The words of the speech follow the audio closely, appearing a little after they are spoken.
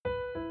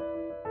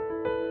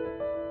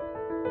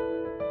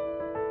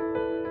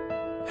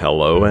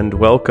Hello and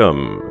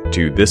welcome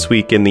to This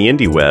Week in the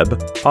Indie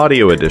Web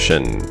audio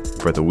edition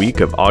for the week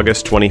of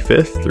August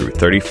 25th through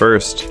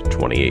 31st,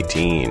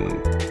 2018.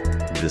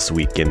 This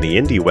Week in the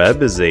Indie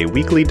Web is a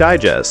weekly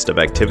digest of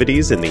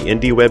activities in the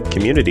Indie Web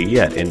community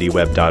at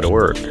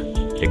indieweb.org.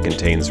 It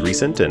contains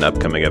recent and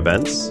upcoming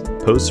events,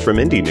 posts from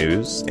indie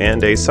news,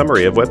 and a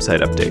summary of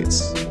website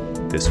updates.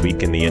 This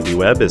Week in the Indie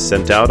Web is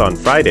sent out on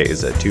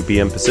Fridays at 2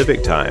 p.m.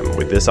 Pacific Time,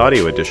 with this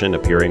audio edition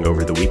appearing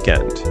over the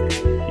weekend.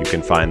 You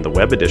can find the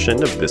web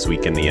edition of This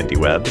Week in the Indie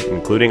Web,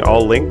 including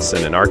all links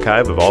and an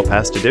archive of all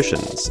past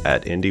editions,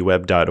 at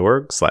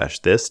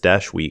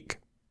indieweb.org/this-week.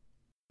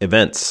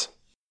 Events.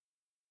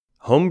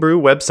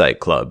 Homebrew Website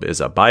Club is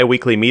a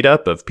bi-weekly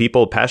meetup of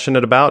people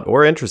passionate about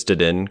or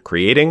interested in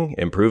creating,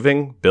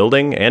 improving,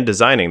 building, and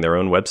designing their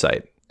own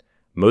website.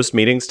 Most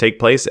meetings take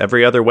place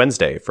every other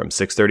Wednesday from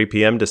 6:30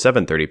 p.m. to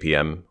 7:30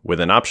 p.m., with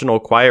an optional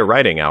quiet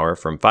writing hour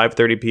from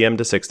 5:30 p.m.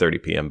 to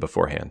 6:30 p.m.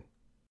 beforehand.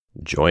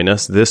 Join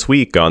us this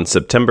week on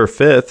September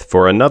 5th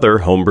for another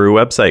Homebrew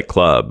Website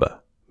Club.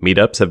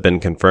 Meetups have been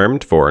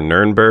confirmed for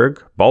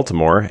Nuremberg,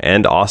 Baltimore,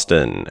 and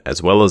Austin,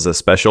 as well as a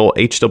special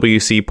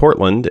HWC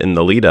Portland in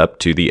the lead-up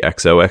to the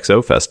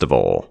XOXO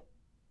Festival.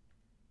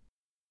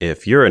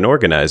 If you're an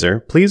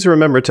organizer, please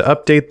remember to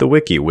update the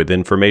wiki with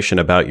information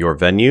about your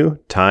venue,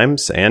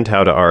 times, and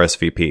how to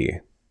RSVP.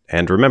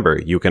 And remember,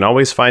 you can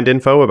always find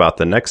info about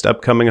the next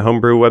upcoming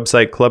Homebrew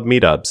Website Club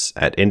meetups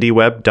at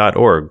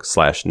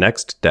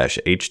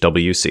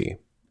indieweb.org/next-HWC.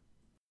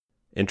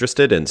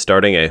 Interested in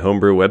starting a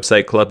Homebrew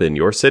Website Club in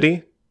your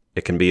city?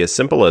 It can be as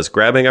simple as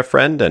grabbing a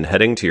friend and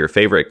heading to your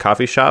favorite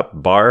coffee shop,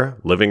 bar,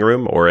 living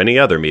room, or any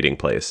other meeting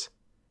place.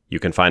 You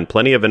can find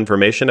plenty of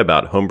information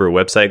about Homebrew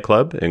Website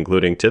Club,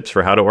 including tips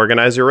for how to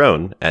organize your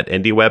own, at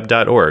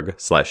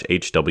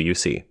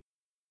indieweb.org/HWC.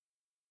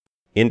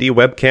 Indie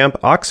WebCamp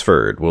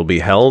Oxford will be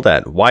held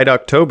at White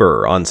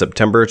October on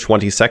September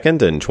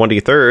 22nd and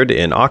 23rd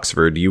in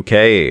Oxford,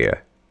 UK.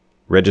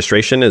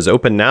 Registration is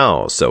open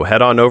now, so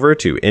head on over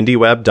to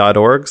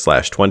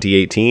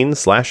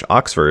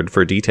indieweb.org/2018/Oxford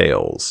for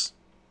details.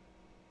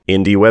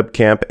 Indie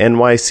WebCamp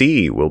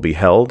NYC will be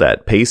held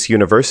at Pace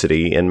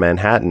University in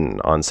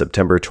Manhattan on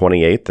September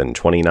 28th and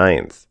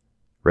 29th.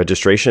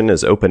 Registration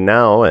is open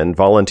now and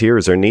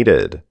volunteers are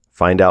needed.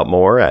 Find out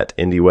more at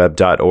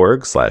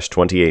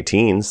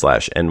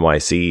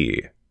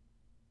indieweb.org/2018/NYC.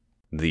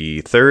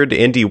 The third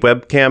Indie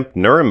WebCamp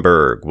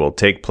Nuremberg will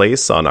take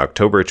place on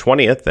October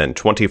 20th and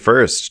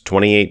 21st,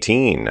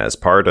 2018 as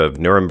part of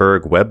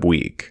Nuremberg Web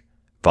Week.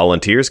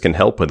 Volunteers can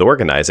help with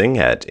organizing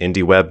at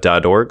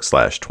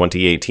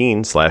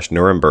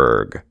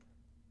indieweb.org/2018/Nuremberg.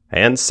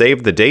 And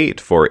save the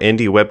date for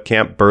Indie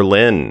WebCamp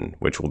Berlin,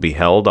 which will be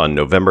held on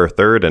November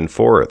 3rd and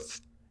 4th.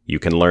 You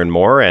can learn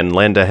more and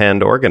lend a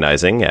hand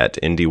organizing at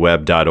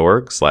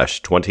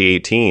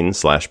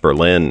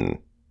indieweb.org/2018/Berlin.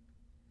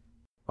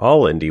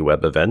 All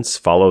IndieWeb events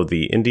follow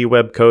the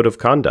IndieWeb Code of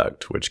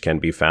Conduct, which can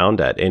be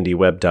found at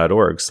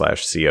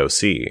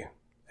indieweb.org/COC.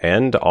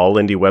 And all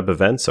IndieWeb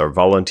events are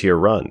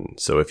volunteer-run,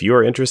 so if you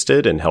are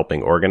interested in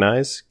helping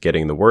organize,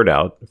 getting the word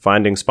out,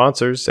 finding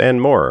sponsors,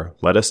 and more,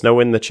 let us know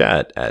in the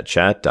chat at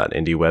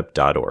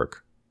chat.indieweb.org.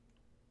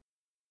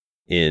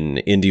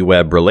 In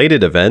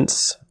IndieWeb-related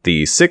events,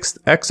 the 6th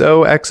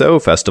XOXO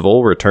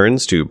Festival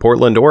returns to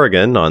Portland,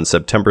 Oregon on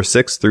September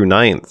 6th through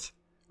 9th.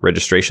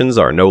 Registrations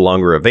are no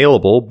longer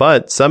available,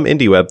 but some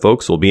IndieWeb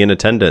folks will be in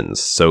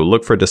attendance, so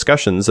look for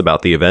discussions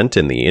about the event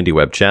in the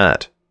IndieWeb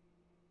chat.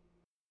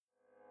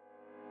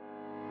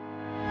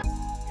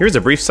 Here's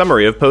a brief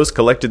summary of posts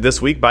collected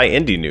this week by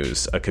Indie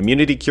News, a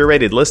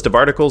community-curated list of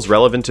articles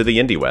relevant to the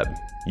IndieWeb.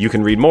 You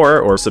can read more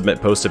or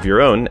submit posts of your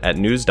own at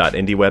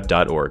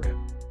news.indieweb.org.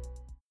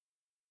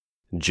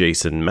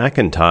 Jason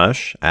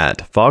McIntosh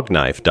at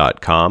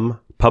fogknife.com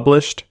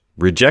published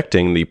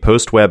Rejecting the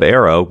Post-Web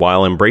Era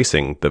While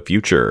Embracing the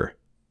Future.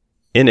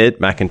 In it,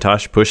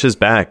 McIntosh pushes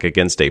back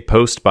against a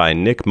post by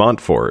Nick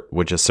Montfort,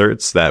 which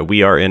asserts that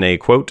we are in a,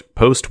 quote,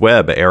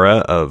 post-web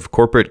era of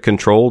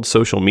corporate-controlled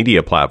social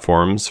media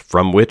platforms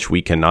from which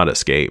we cannot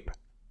escape.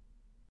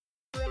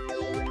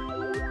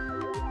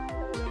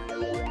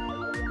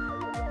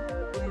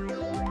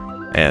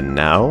 And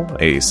now,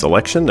 a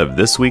selection of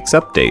this week's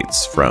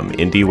updates from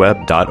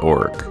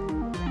indieweb.org.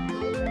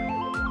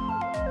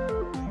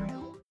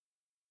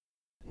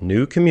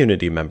 New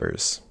community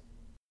members.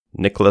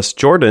 Nicholas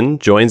Jordan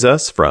joins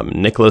us from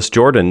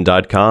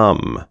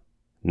nicholasjordan.com.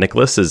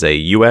 Nicholas is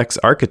a UX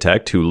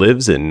architect who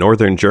lives in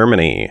northern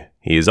Germany.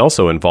 He is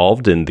also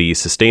involved in the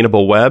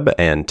Sustainable Web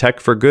and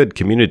Tech for Good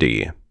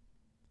community.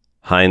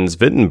 Heinz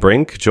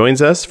Wittenbrink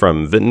joins us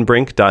from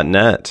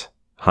wittenbrink.net.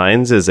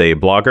 Heinz is a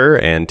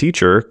blogger and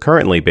teacher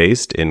currently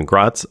based in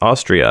Graz,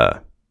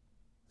 Austria.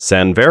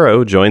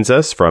 Sanvero joins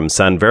us from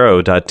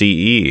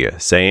sanvero.de,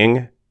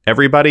 saying,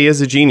 "Everybody is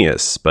a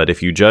genius, but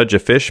if you judge a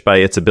fish by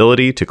its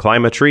ability to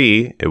climb a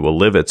tree, it will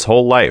live its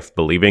whole life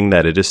believing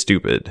that it is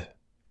stupid."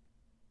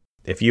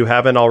 If you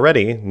haven't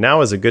already,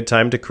 now is a good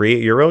time to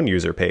create your own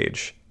user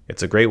page.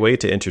 It's a great way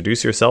to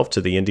introduce yourself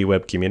to the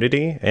IndieWeb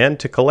community and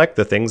to collect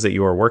the things that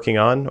you are working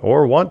on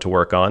or want to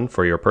work on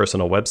for your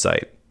personal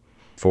website.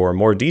 For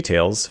more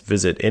details,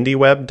 visit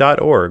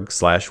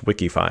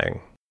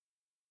indieweb.org/wikifying.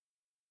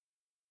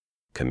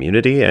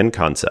 Community and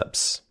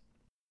concepts.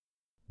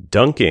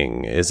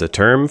 Dunking is a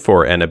term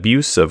for an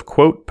abuse of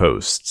quote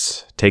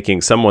posts,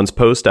 taking someone's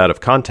post out of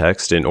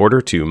context in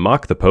order to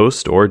mock the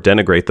post or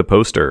denigrate the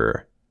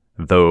poster.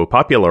 Though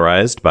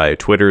popularized by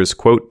Twitter's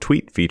quote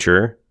tweet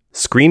feature,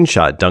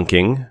 screenshot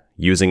dunking,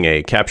 using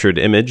a captured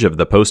image of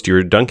the post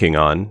you're dunking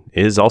on,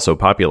 is also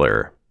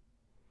popular.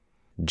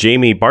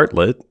 Jamie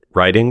Bartlett,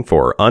 writing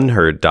for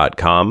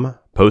Unheard.com,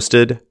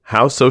 posted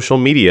How Social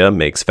Media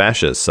Makes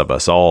Fascists of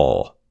Us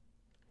All.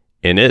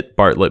 In it,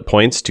 Bartlett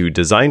points to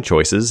design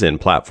choices in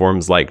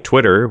platforms like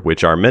Twitter,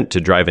 which are meant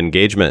to drive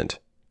engagement.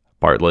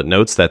 Bartlett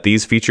notes that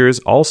these features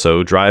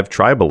also drive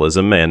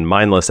tribalism and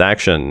mindless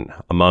action,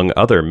 among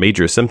other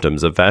major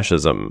symptoms of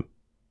fascism.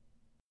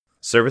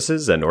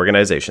 Services and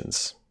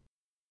organizations.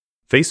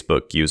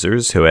 Facebook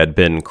users who had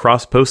been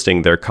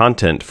cross-posting their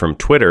content from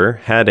Twitter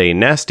had a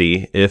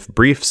nasty, if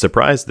brief,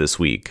 surprise this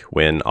week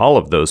when all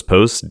of those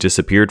posts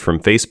disappeared from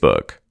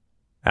Facebook.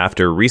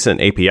 After recent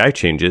API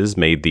changes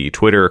made the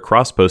Twitter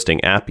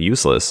cross-posting app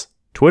useless,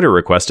 Twitter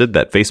requested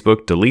that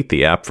Facebook delete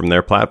the app from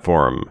their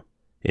platform.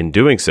 In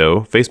doing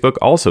so, Facebook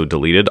also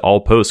deleted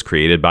all posts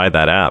created by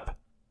that app.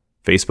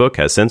 Facebook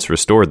has since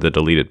restored the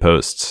deleted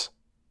posts.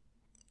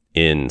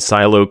 In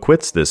Silo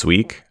Quits this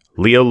week,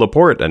 Leo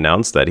Laporte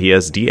announced that he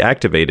has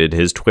deactivated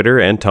his Twitter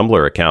and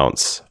Tumblr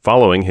accounts,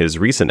 following his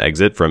recent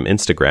exit from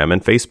Instagram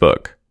and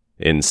Facebook.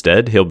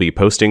 Instead, he'll be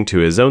posting to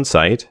his own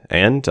site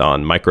and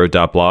on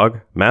Micro.blog,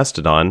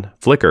 Mastodon,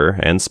 Flickr,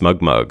 and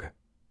SmugMug.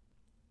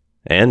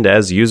 And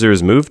as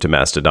users move to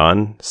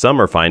Mastodon,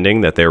 some are finding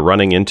that they're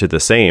running into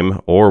the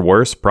same or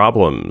worse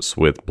problems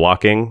with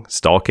blocking,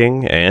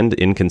 stalking, and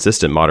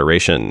inconsistent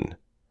moderation.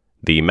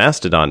 The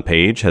Mastodon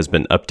page has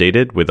been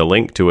updated with a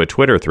link to a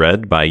Twitter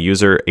thread by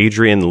user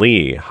Adrian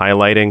Lee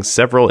highlighting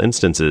several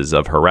instances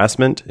of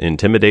harassment,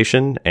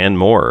 intimidation, and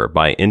more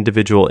by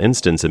individual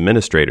instance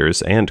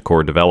administrators and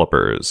core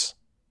developers.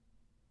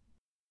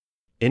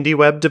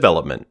 IndieWeb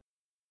development.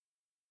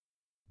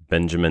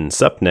 Benjamin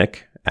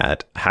Supnick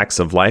at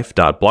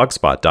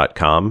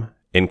hacksoflife.blogspot.com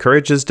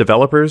encourages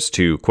developers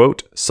to,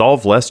 quote,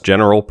 solve less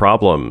general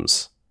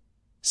problems.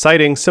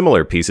 Citing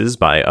similar pieces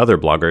by other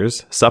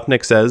bloggers,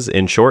 Supnick says,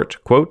 in short,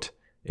 quote,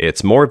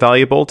 it's more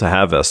valuable to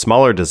have a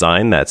smaller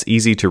design that's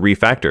easy to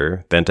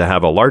refactor than to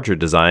have a larger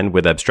design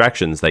with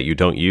abstractions that you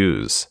don't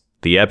use.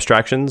 The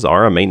abstractions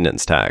are a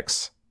maintenance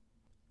tax.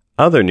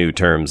 Other new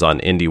terms on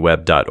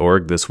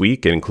indieweb.org this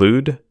week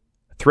include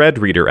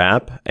ThreadReader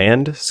app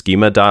and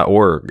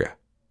schema.org.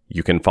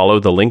 You can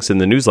follow the links in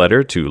the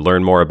newsletter to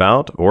learn more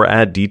about or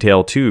add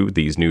detail to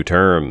these new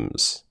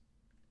terms.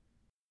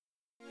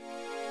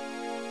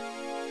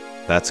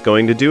 That's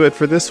going to do it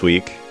for this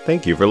week.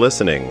 Thank you for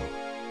listening.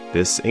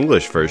 This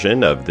English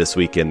version of This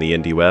Week in the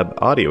IndieWeb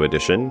audio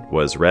edition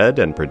was read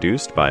and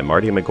produced by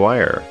Marty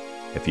McGuire.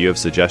 If you have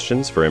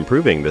suggestions for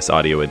improving this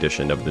audio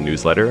edition of the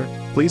newsletter,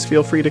 please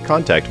feel free to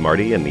contact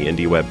Marty in the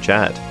IndieWeb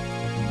chat.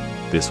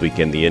 This Week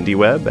in the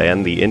IndieWeb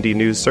and the Indie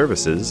News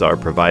services are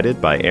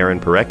provided by Aaron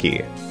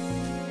Parecki.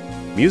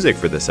 Music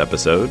for this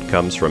episode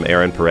comes from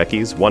Aaron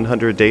Parecki's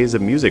 100 Days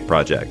of Music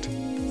project.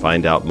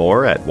 Find out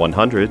more at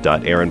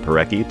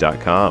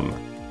 100.aaronparecki.com.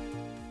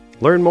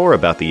 Learn more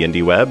about the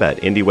IndieWeb at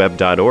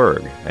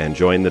indieweb.org and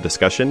join the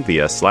discussion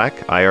via Slack,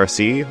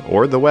 IRC,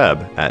 or the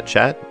web at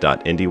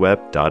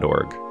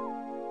chat.indieweb.org.